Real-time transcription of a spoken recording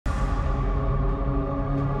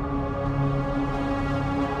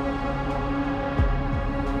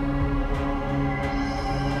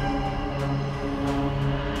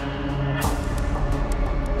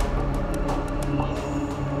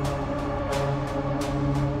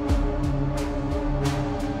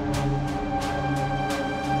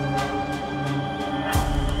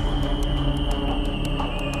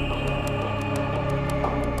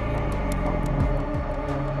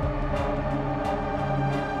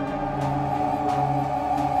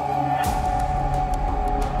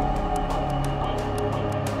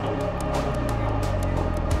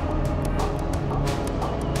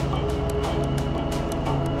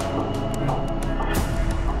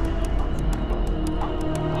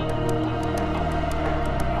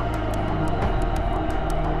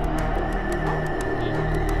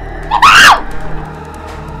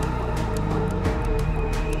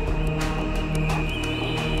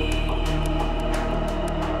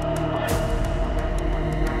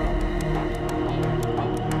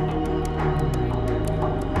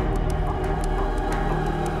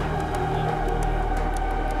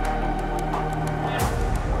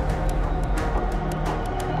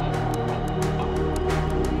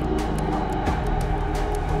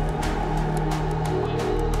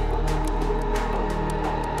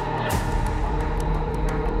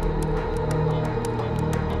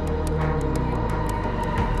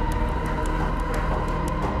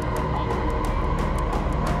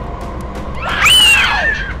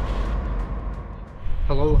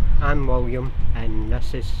I'm William, and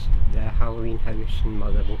this is the Halloween house in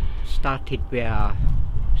Motherwell. Started with a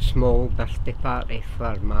small birthday party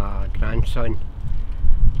for my grandson,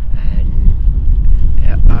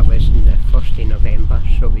 and that was on the 1st of November,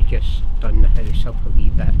 so we just done the house up a wee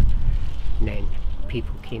bit, and then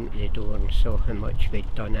people came to the door and saw how much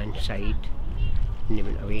we'd done inside, and they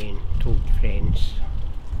went away and told friends,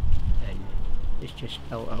 and it's just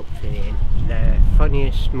built up for then. The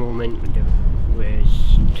funniest moment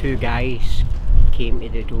was two guys came to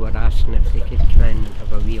the door asking if they could come in and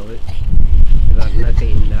have a wee look. They were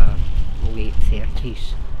maybe in their late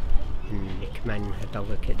 30s, and they came in and had a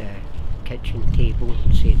look at the kitchen table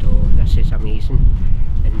and said, "Oh, this is amazing."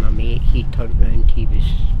 And my mate, he turned round, he was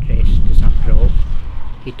dressed as a prop.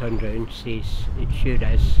 He turned round and says, "It sure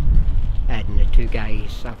is." And the two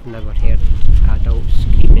guys, I've never heard adults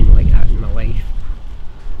screaming like that in my life.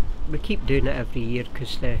 We keep doing it every year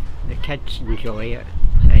because the kids enjoy it,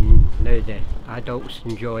 and now the adults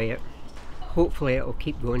enjoy it. Hopefully it'll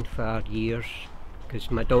keep going for years, because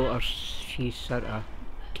my daughter, she's sort of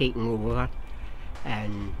taking over,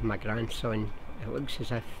 and my grandson, it looks as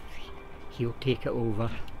if he'll take it over,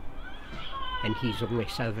 and he's only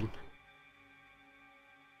 7.